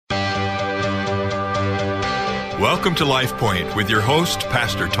Welcome to Life Point with your host,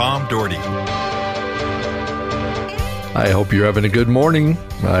 Pastor Tom Dougherty. I hope you're having a good morning.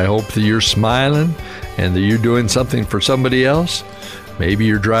 I hope that you're smiling and that you're doing something for somebody else. Maybe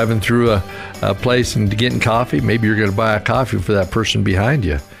you're driving through a place and getting coffee. Maybe you're going to buy a coffee for that person behind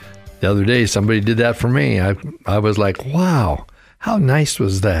you. The other day, somebody did that for me. I was like, wow, how nice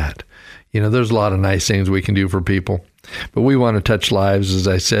was that? You know, there's a lot of nice things we can do for people. But we want to touch lives, as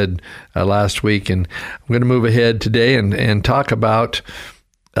I said last week, and I'm going to move ahead today and talk about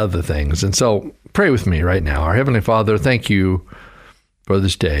other things. And so pray with me right now. Our Heavenly Father, thank you for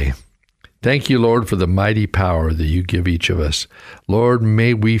this day. Thank you, Lord, for the mighty power that you give each of us. Lord,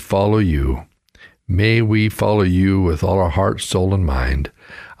 may we follow you. May we follow you with all our heart, soul, and mind.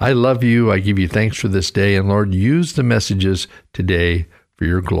 I love you. I give you thanks for this day. And Lord, use the messages today for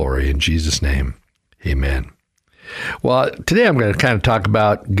your glory. In Jesus' name, amen. Well, today I'm going to kind of talk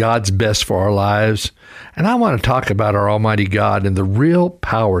about God's best for our lives, and I want to talk about our Almighty God and the real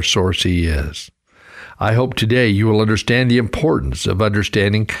power source He is. I hope today you will understand the importance of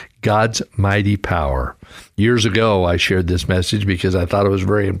understanding God's mighty power. Years ago, I shared this message because I thought it was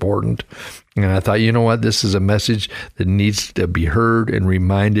very important, and I thought, you know what, this is a message that needs to be heard and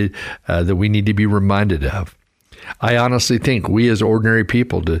reminded, that we need to be reminded of. I honestly think we as ordinary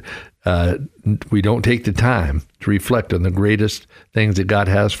people we don't take the time to reflect on the greatest things that God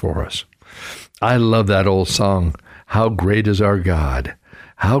has for us. I love that old song, How Great Is Our God?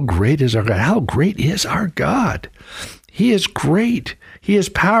 How great is our God? How great is our God? He is great. He is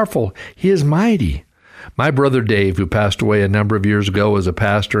powerful. He is mighty. My brother Dave, who passed away a number of years ago, was a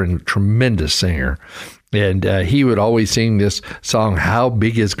pastor and a tremendous singer. And he would always sing this song, How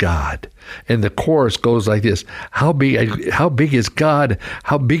Big Is God? And the chorus goes like this, How big is God?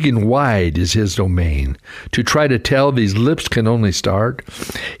 How big and wide is his domain? To try to tell, these lips can only start.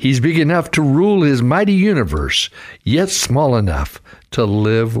 He's big enough to rule his mighty universe, yet small enough to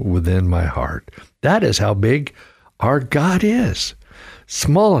live within my heart. That is how big our God is.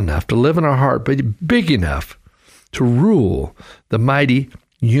 Small enough to live in our heart, but big enough to rule the mighty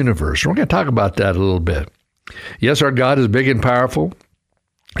universe. We're going to talk about that a little bit. Yes, our God is big and powerful,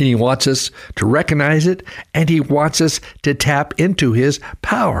 and He wants us to recognize it, and He wants us to tap into His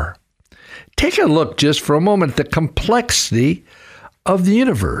power. Take a look just for a moment at the complexity of the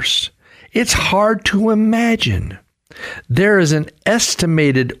universe. It's hard to imagine. There is an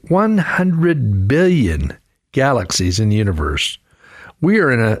estimated 100 billion galaxies in the universe. We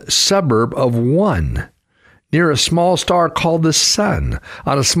are in a suburb of one, near a small star called the Sun,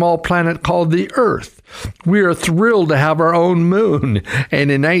 on a small planet called the Earth. We are thrilled to have our own moon,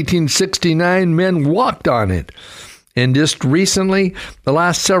 and in 1969, men walked on it. And just recently, the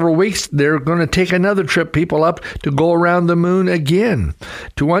last several weeks, they're going to take another trip, people up, to go around the moon again.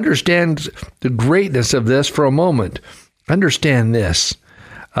 To understand the greatness of this for a moment, understand this.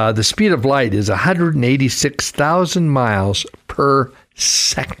 The speed of light is 186,000 miles per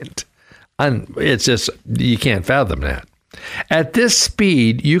second. It's just, you can't fathom that. At this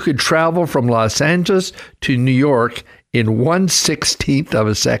speed, you could travel from Los Angeles to New York in 1/16 of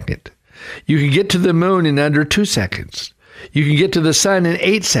a second. You can get to the moon in under 2 seconds. You can get to the sun in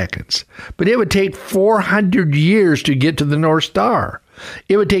 8 seconds. But it would take 400 years to get to the North Star.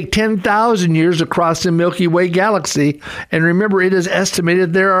 It would take 10,000 years across the Milky Way galaxy. And remember, it is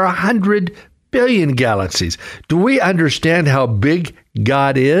estimated there are 100 billion galaxies. Do we understand how big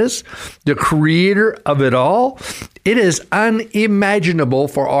God is? The creator of it all? It is unimaginable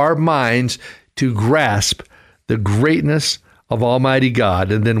for our minds to grasp the greatness of Almighty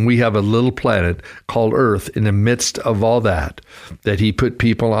God. And then we have a little planet called Earth in the midst of all that He put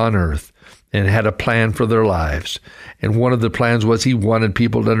people on Earth and had a plan for their lives. And one of the plans was He wanted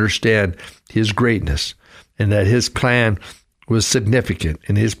people to understand His greatness and that His plan was significant,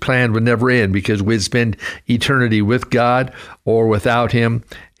 and His plan would never end because we'd spend eternity with God or without Him,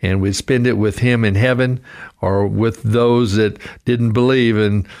 and we'd spend it with Him in heaven or with those that didn't believe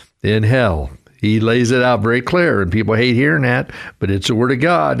in hell. He lays it out very clear, and people hate hearing that, but it's the Word of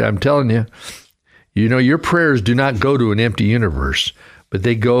God. I'm telling you. You know, your prayers do not go to an empty universe, but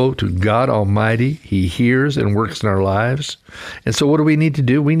they go to God Almighty. He hears and works in our lives. And so what do we need to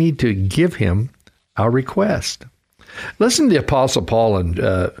do? We need to give Him our request. Listen to the Apostle Paul in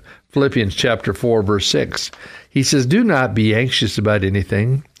Philippians chapter 4, verse 6. He says, Do not be anxious about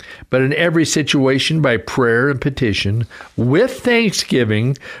anything, but in every situation by prayer and petition, with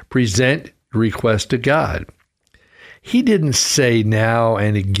thanksgiving, present request to God. He didn't say now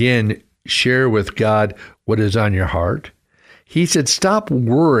and again, share with God what is on your heart. He said, stop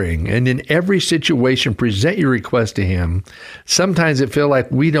worrying, and in every situation, present your request to him. Sometimes it feels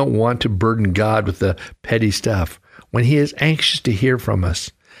like we don't want to burden God with the petty stuff when he is anxious to hear from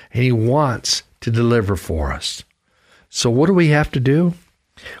us, and he wants to deliver for us. So what do we have to do?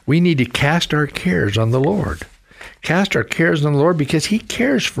 We need to cast our cares on the Lord. Cast our cares on the Lord because he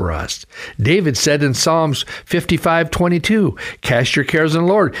cares for us. David said in Psalms 55:22, cast your cares on the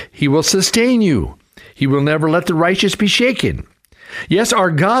Lord. He will sustain you. He will never let the righteous be shaken. Yes, our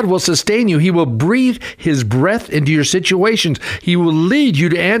God will sustain you. He will breathe his breath into your situations. He will lead you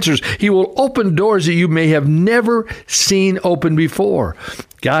to answers. He will open doors that you may have never seen open before.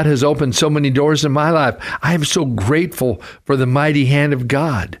 God has opened so many doors in my life. I am so grateful for the mighty hand of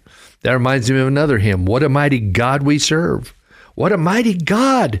God. That reminds me of another hymn. What a mighty God we serve. What a mighty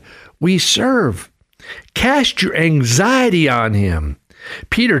God we serve. Cast your anxiety on him.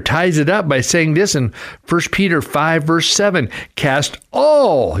 Peter ties it up by saying this in 1 Peter 5, verse 7, cast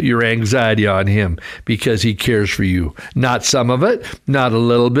all your anxiety on him because he cares for you. Not some of it, not a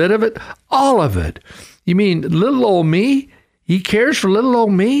little bit of it, all of it. You mean little old me? He cares for little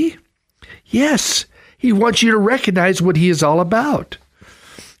old me? Yes, he wants you to recognize what he is all about.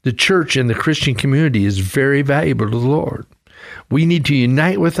 The church and the Christian community is very valuable to the Lord. We need to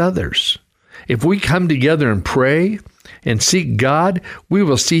unite with others. If we come together and pray and seek God, we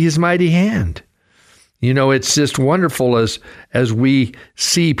will see his mighty hand. You know, it's just wonderful as we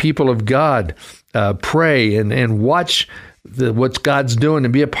see people of God pray and watch what God's doing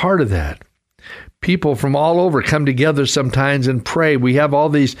and be a part of that. People from all over come together sometimes and pray. We have all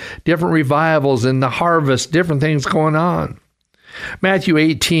these different revivals and the harvest, different things going on. Matthew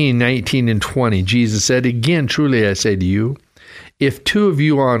 18:19 and 20, Jesus said, again, truly I say to you, if two of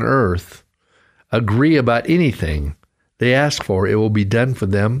you on earth agree about anything they ask for, it will be done for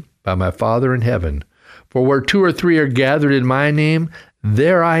them by my Father in heaven. For where two or three are gathered in my name,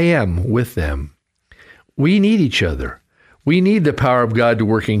 there I am with them. We need each other. We need the power of God to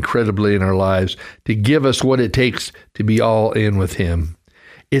work incredibly in our lives, to give us what it takes to be all in with him.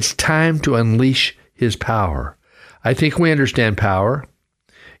 It's time to unleash his power. I think we understand power.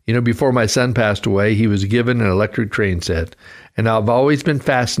 You know, before my son passed away, he was given an electric train set, and I've always been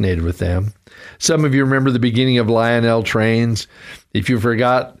fascinated with them. Some of you remember the beginning of Lionel trains. If you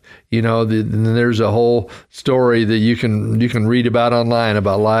forgot, you know, there's a whole story that you can read about online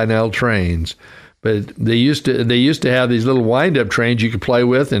about Lionel trains. But they used to have these little wind-up trains you could play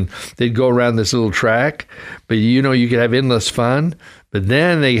with, and they'd go around this little track. But you know, you could have endless fun. But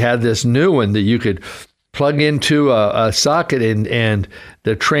then they had this new one that you could plug into a socket, and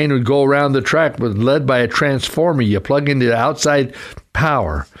the train would go around the track, but led by a transformer. You plug into the outside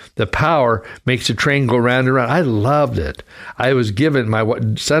power. The power makes the train go round and round. I loved it. My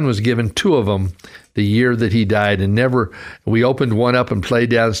son was given two of them the year that he died, and we opened one up and played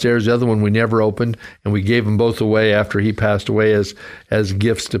downstairs. The other one we never opened, and we gave them both away after he passed away as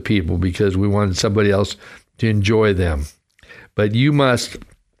gifts to people because we wanted somebody else to enjoy them. But you must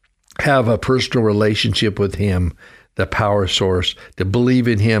have a personal relationship with him, the power source, to believe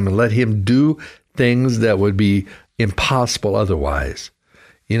in him and let him do things that would be impossible otherwise.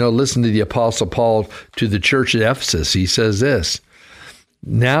 You know, listen to the Apostle Paul to the church at Ephesus. He says this,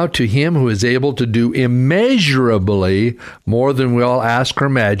 now to him who is able to do immeasurably more than we all ask or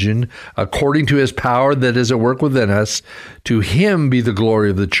imagine, according to his power that is at work within us, to him be the glory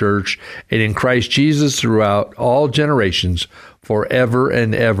of the church and in Christ Jesus throughout all generations, forever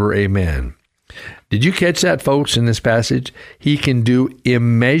and ever. Amen. Did you catch that, folks, in this passage? He can do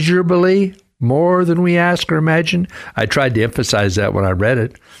immeasurably more than we ask or imagine. I tried to emphasize that when I read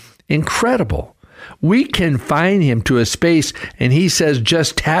it. Incredible. We can find him to a space, and he says,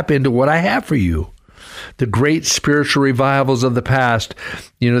 just tap into what I have for you. The great spiritual revivals of the past,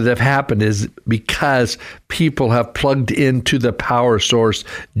 you know, that have happened is because people have plugged into the power source,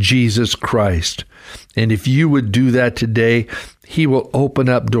 Jesus Christ. And if you would do that today, he will open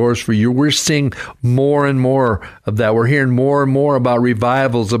up doors for you. We're seeing more and more of that. We're hearing more and more about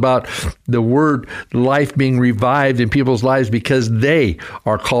revivals, about the word life being revived in people's lives because they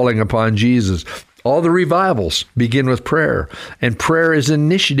are calling upon Jesus. All the revivals begin with prayer, and prayer is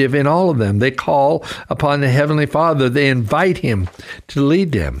initiative in all of them. They call upon the Heavenly Father. They invite him to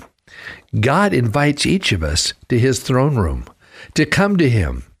lead them. God invites each of us to his throne room, to come to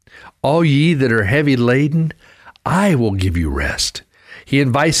him. All ye that are heavy laden, I will give you rest. He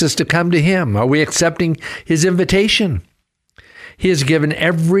invites us to come to him. Are we accepting his invitation? He has given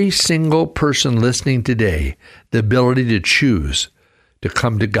every single person listening today the ability to choose to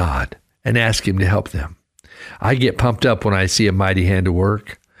come to God and ask him to help them. I get pumped up when I see a mighty hand at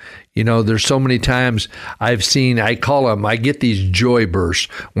work. There's so many times I get these joy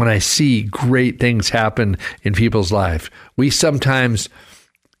bursts when I see great things happen in people's life. We sometimes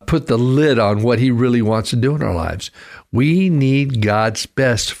put the lid on what he really wants to do in our lives. We need God's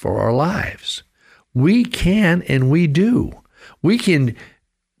best for our lives. We can and we do. We can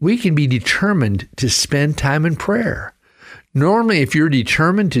be determined to spend time in prayer. Normally, if you're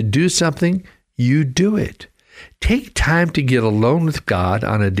determined to do something, you do it. Take time to get alone with God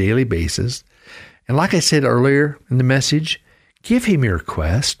on a daily basis. And like I said earlier in the message, give him your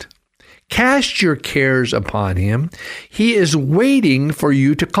request. Cast your cares upon him. He is waiting for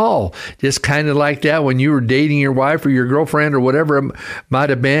you to call. Just kind of like that when you were dating your wife or your girlfriend or whatever it might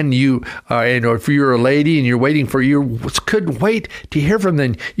have been, or if you're a lady and you're waiting for couldn't wait to hear from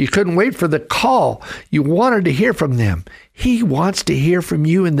them. You couldn't wait for the call. You wanted to hear from them. He wants to hear from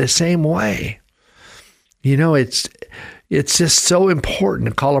you in the same way. It's just so important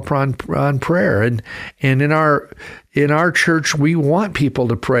to call upon prayer. And in our church, we want people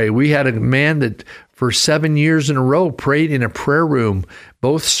to pray. We had a man that for 7 years in a row prayed in a prayer room,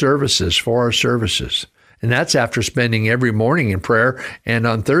 both services, for our services. And that's after spending every morning in prayer, and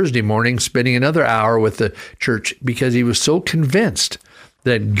on Thursday morning spending another hour with the church, because he was so convinced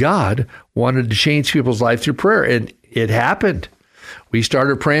that God wanted to change people's life through prayer. And it happened. We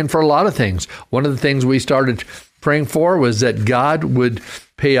started praying for a lot of things. One of the things we started praying for was that God would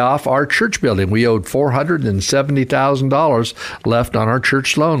pay off our church building. We owed $470,000 left on our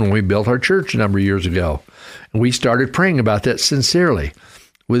church loan when we built our church a number of years ago. And we started praying about that sincerely.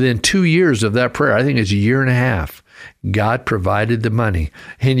 Within 2 years of that prayer, I think it's a year and a half, God provided the money.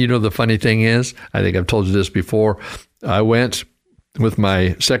 And the funny thing is, I think I've told you this before, I went with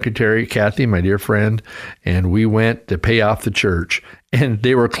my secretary, Kathy, my dear friend, and we went to pay off the church. And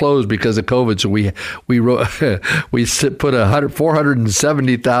they were closed because of COVID, so we put a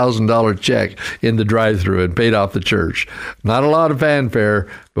 $470,000 check in the drive-thru and paid off the church. Not a lot of fanfare,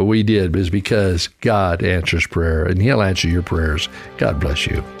 but we did. It was because God answers prayer, and he'll answer your prayers. God bless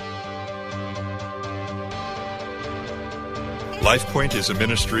you. LifePoint is a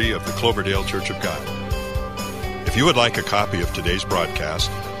ministry of the Cloverdale Church of God. If you would like a copy of today's broadcast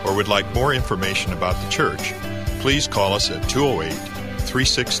or would like more information about the church, please call us at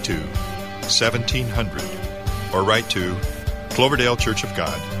 208-362-1700 or write to Cloverdale Church of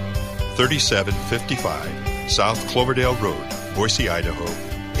God, 3755 South Cloverdale Road, Boise, Idaho,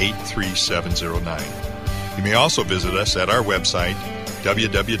 83709. You may also visit us at our website,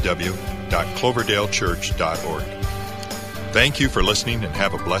 www.cloverdalechurch.org. Thank you for listening and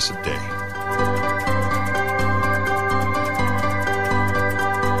have a blessed day.